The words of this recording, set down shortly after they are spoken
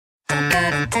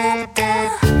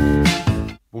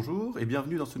Bonjour et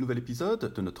bienvenue dans ce nouvel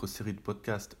épisode de notre série de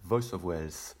podcasts Voice of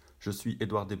Wealth. Je suis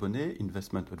Édouard Desbonnets,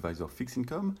 Investment Advisor Fixed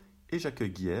Income, et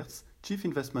j'accueille Guy Hertz, Chief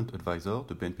Investment Advisor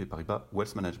de BNP Paribas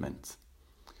Wealth Management.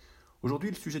 Aujourd'hui,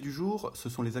 le sujet du jour, ce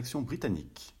sont les actions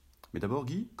britanniques. Mais d'abord,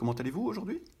 Guy, comment allez-vous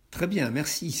aujourd'hui ? Très bien,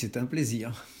 merci, c'est un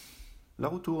plaisir. La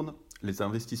roue tourne. Les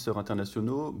investisseurs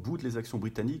internationaux boudent les actions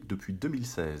britanniques depuis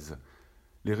 2016.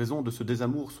 Les raisons de ce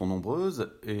désamour sont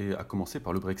nombreuses, et à commencer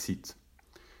par le Brexit.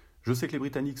 Je sais que les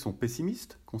Britanniques sont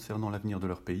pessimistes concernant l'avenir de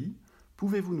leur pays.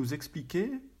 Pouvez-vous nous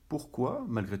expliquer pourquoi,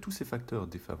 malgré tous ces facteurs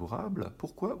défavorables,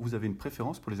 pourquoi vous avez une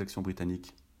préférence pour les actions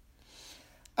britanniques ?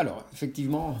 Alors,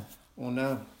 effectivement, on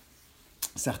a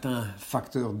certains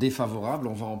facteurs défavorables,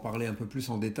 on va en parler un peu plus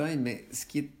en détail, mais ce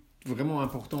qui est vraiment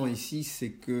important ici,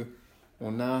 c'est que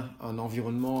on a un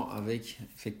environnement avec,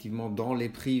 effectivement, dans les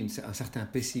prix, un certain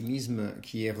pessimisme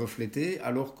qui est reflété,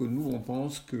 alors que nous, on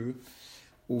pense que,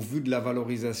 au vu de la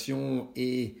valorisation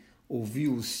et au vu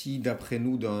aussi, d'après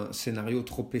nous, d'un scénario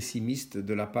trop pessimiste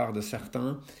de la part de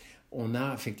certains, on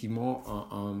a effectivement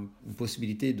une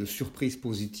possibilité de surprise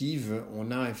positive. On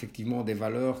a effectivement des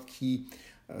valeurs qui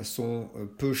sont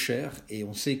peu chères et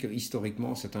on sait que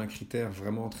historiquement, c'est un critère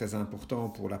vraiment très important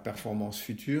pour la performance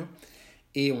future.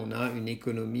 Et on a une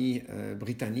économie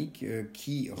britannique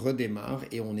qui redémarre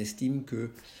et on estime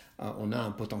qu'on a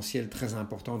un potentiel très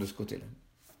important de ce côté-là.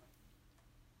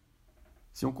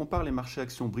 Si on compare les marchés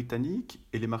actions britanniques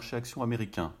et les marchés actions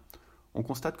américains, on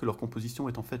constate que leur composition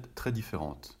est en fait très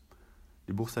différente.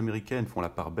 Les bourses américaines font la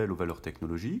part belle aux valeurs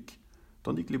technologiques,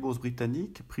 tandis que les bourses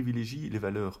britanniques privilégient les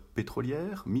valeurs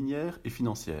pétrolières, minières et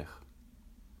financières.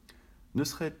 Ne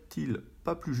serait-il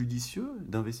pas plus judicieux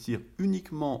d'investir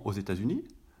uniquement aux États-Unis,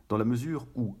 dans la mesure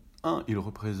où 1. Ils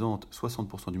représentent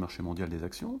 60% du marché mondial des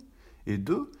actions, et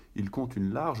 2. Ils comptent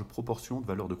une large proportion de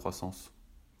valeurs de croissance ?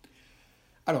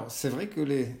 Alors, c'est vrai que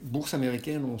les bourses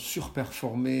américaines ont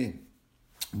surperformé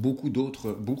beaucoup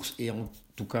d'autres bourses, et en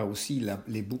tout cas aussi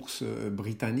les bourses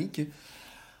britanniques.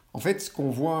 En fait, ce qu'on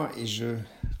voit, et je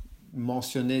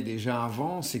mentionnais déjà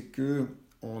avant, c'est que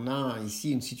on a ici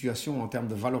une situation en termes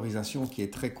de valorisation qui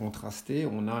est très contrastée.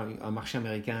 On a un marché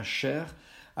américain cher,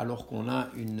 alors qu'on a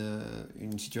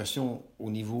une situation au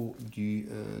niveau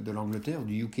de l'Angleterre,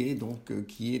 du UK,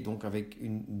 qui est donc avec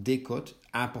une décote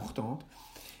importante.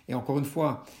 Et encore une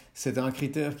fois, c'est un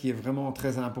critère qui est vraiment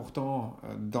très important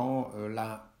dans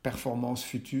la performance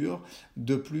future.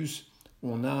 De plus,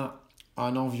 on a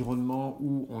un environnement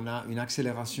où on a une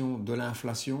accélération de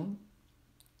l'inflation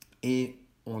et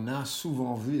on a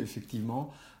souvent vu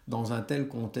effectivement dans un tel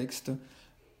contexte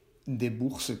des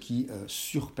bourses qui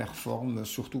surperforment,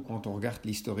 surtout quand on regarde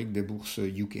l'historique des bourses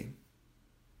UK.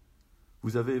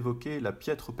 Vous avez évoqué la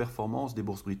piètre performance des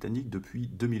bourses britanniques depuis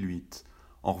 2008.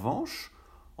 En revanche,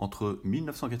 entre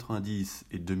 1990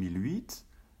 et 2008,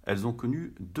 elles ont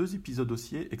connu 2 épisodes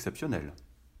haussiers exceptionnels.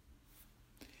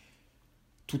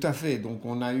 Tout à fait. Donc,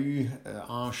 on a eu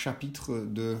un chapitre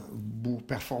de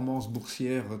performance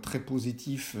boursière très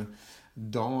positif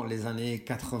dans les années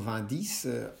 90.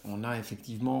 On a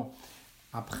effectivement,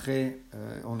 après,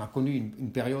 on a connu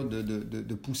une période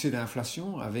de poussée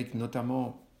d'inflation avec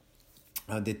notamment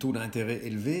des taux d'intérêt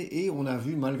élevés et on a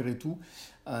vu malgré tout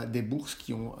des bourses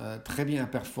qui ont très bien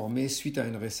performé suite à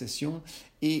une récession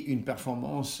et une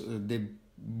performance des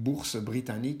bourse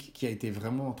britannique qui a été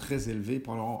vraiment très élevée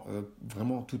pendant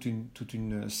vraiment toute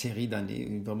une série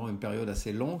d'années, vraiment une période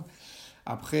assez longue.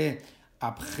 Après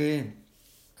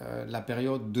la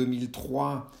période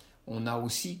 2003, on a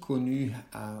aussi connu,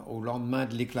 au lendemain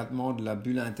de l'éclatement de la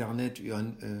bulle Internet,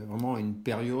 vraiment une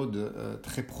période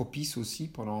très propice aussi,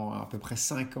 pendant à peu près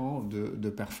 5 ans de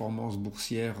performance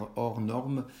boursière hors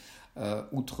norme,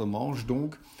 outre-Manche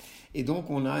donc. Et donc,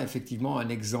 on a effectivement un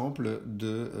exemple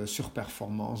de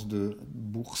surperformance de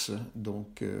bourse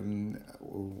donc,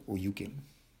 au UK.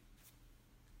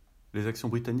 Les actions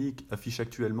britanniques affichent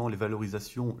actuellement les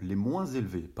valorisations les moins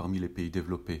élevées parmi les pays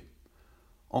développés.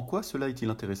 En quoi cela est-il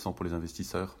intéressant pour les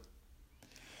investisseurs ?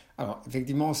 Alors,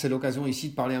 effectivement, c'est l'occasion ici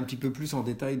de parler un petit peu plus en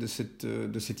détail de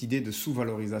cette idée de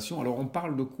sous-valorisation. Alors, on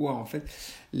parle de quoi en fait ?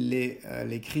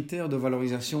 Les critères de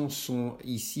valorisation sont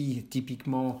ici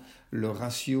typiquement le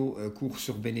ratio cours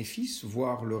sur bénéfice,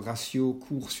 voire le ratio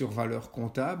cours sur valeur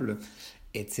comptable,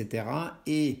 etc.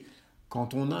 Et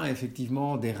quand on a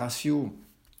effectivement des ratios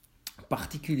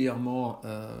particulièrement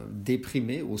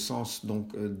déprimés au sens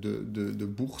donc, de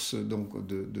bourse, donc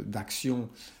d'actions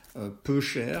peu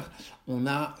cher, on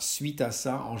a suite à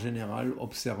ça en général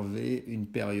observé une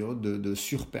période de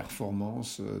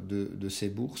surperformance de ces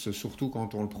bourses, surtout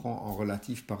quand on le prend en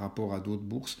relatif par rapport à d'autres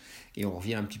bourses, et on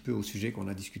revient un petit peu au sujet qu'on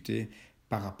a discuté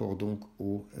par rapport donc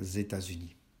aux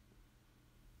États-Unis.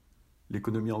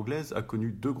 L'économie anglaise a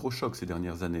connu 2 gros chocs ces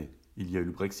dernières années. Il y a eu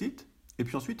le Brexit, et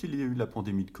puis ensuite il y a eu la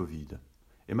pandémie de Covid.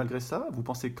 Et malgré ça, vous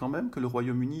pensez quand même que le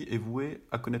Royaume-Uni est voué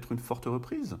à connaître une forte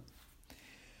reprise ?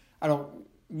 Alors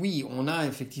oui, on a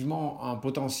effectivement un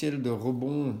potentiel de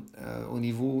rebond au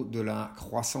niveau de la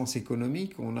croissance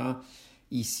économique. On a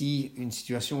ici une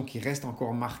situation qui reste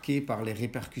encore marquée par les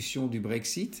répercussions du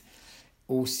Brexit.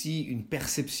 Aussi une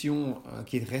perception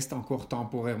qui reste encore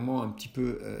temporairement un petit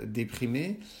peu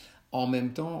déprimée. En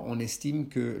même temps, on estime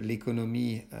que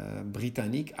l'économie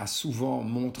britannique a souvent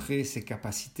montré ses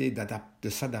capacités de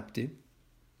s'adapter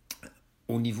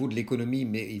au niveau de l'économie,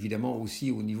 mais évidemment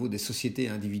aussi au niveau des sociétés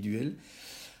individuelles.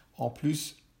 En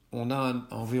plus, on a un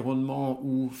environnement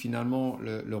où finalement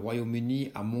le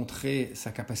Royaume-Uni a montré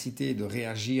sa capacité de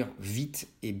réagir vite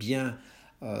et bien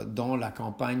dans la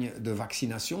campagne de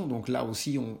vaccination. Donc là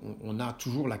aussi, on a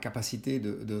toujours la capacité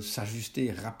de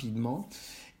s'ajuster rapidement.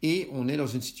 Et on est dans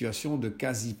une situation de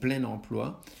quasi plein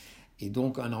emploi et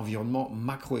donc un environnement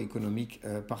macroéconomique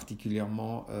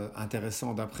particulièrement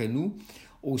intéressant d'après nous.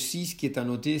 Aussi, ce qui est à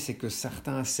noter, c'est que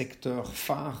certains secteurs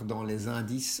phares dans les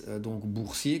indices donc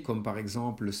boursiers, comme par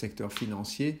exemple le secteur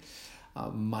financier,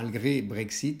 malgré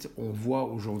Brexit, on voit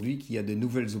aujourd'hui qu'il y a de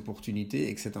nouvelles opportunités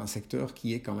et que c'est un secteur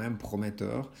qui est quand même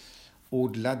prometteur,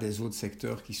 au-delà des autres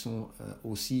secteurs qui sont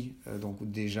aussi donc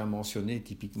déjà mentionnés,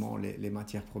 typiquement les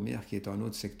matières premières, qui est un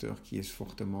autre secteur qui est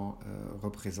fortement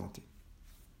représenté.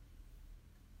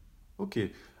 Ok,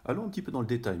 allons un petit peu dans le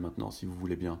détail maintenant, si vous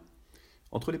voulez bien.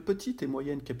 Entre les petites et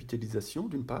moyennes capitalisations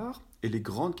d'une part, et les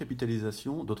grandes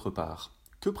capitalisations d'autre part,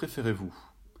 que préférez-vous ?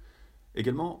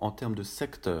 Également en termes de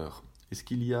secteurs, est-ce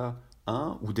qu'il y a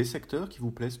un ou des secteurs qui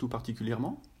vous plaisent tout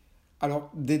particulièrement ? Alors,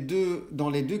 dans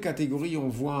les deux catégories, on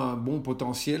voit un bon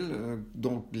potentiel.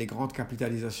 Donc, les grandes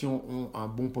capitalisations ont un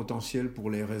bon potentiel pour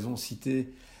les raisons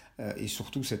citées et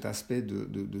surtout cet aspect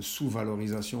de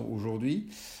sous-valorisation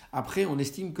aujourd'hui. Après, on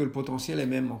estime que le potentiel est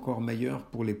même encore meilleur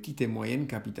pour les petites et moyennes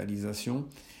capitalisations.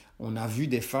 On a vu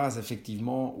des phases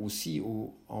effectivement aussi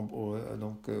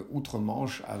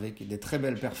outre-Manche avec des très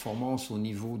belles performances au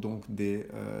niveau donc des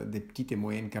petites et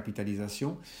moyennes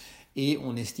capitalisations. Et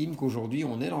on estime qu'aujourd'hui,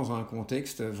 on est dans un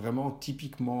contexte vraiment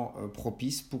typiquement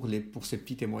propice pour ces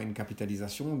petites et moyennes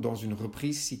capitalisations dans une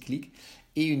reprise cyclique.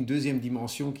 Et une deuxième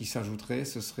dimension qui s'ajouterait,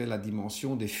 ce serait la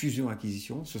dimension des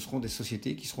fusions-acquisitions. Ce seront des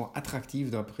sociétés qui seront attractives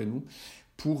d'après nous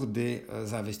pour des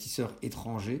investisseurs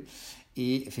étrangers.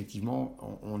 Et effectivement,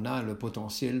 on a le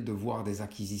potentiel de voir des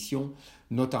acquisitions,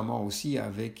 notamment aussi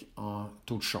avec un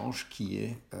taux de change qui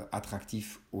est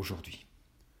attractif aujourd'hui.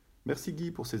 Merci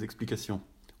Guy pour ces explications.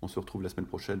 On se retrouve la semaine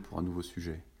prochaine pour un nouveau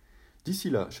sujet.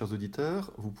 D'ici là, chers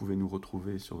auditeurs, vous pouvez nous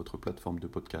retrouver sur votre plateforme de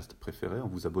podcast préférée en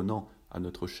vous abonnant à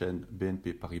notre chaîne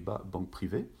BNP Paribas Banque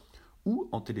Privée ou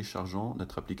en téléchargeant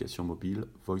notre application mobile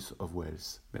Voice of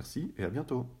Wales. Merci et à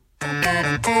bientôt.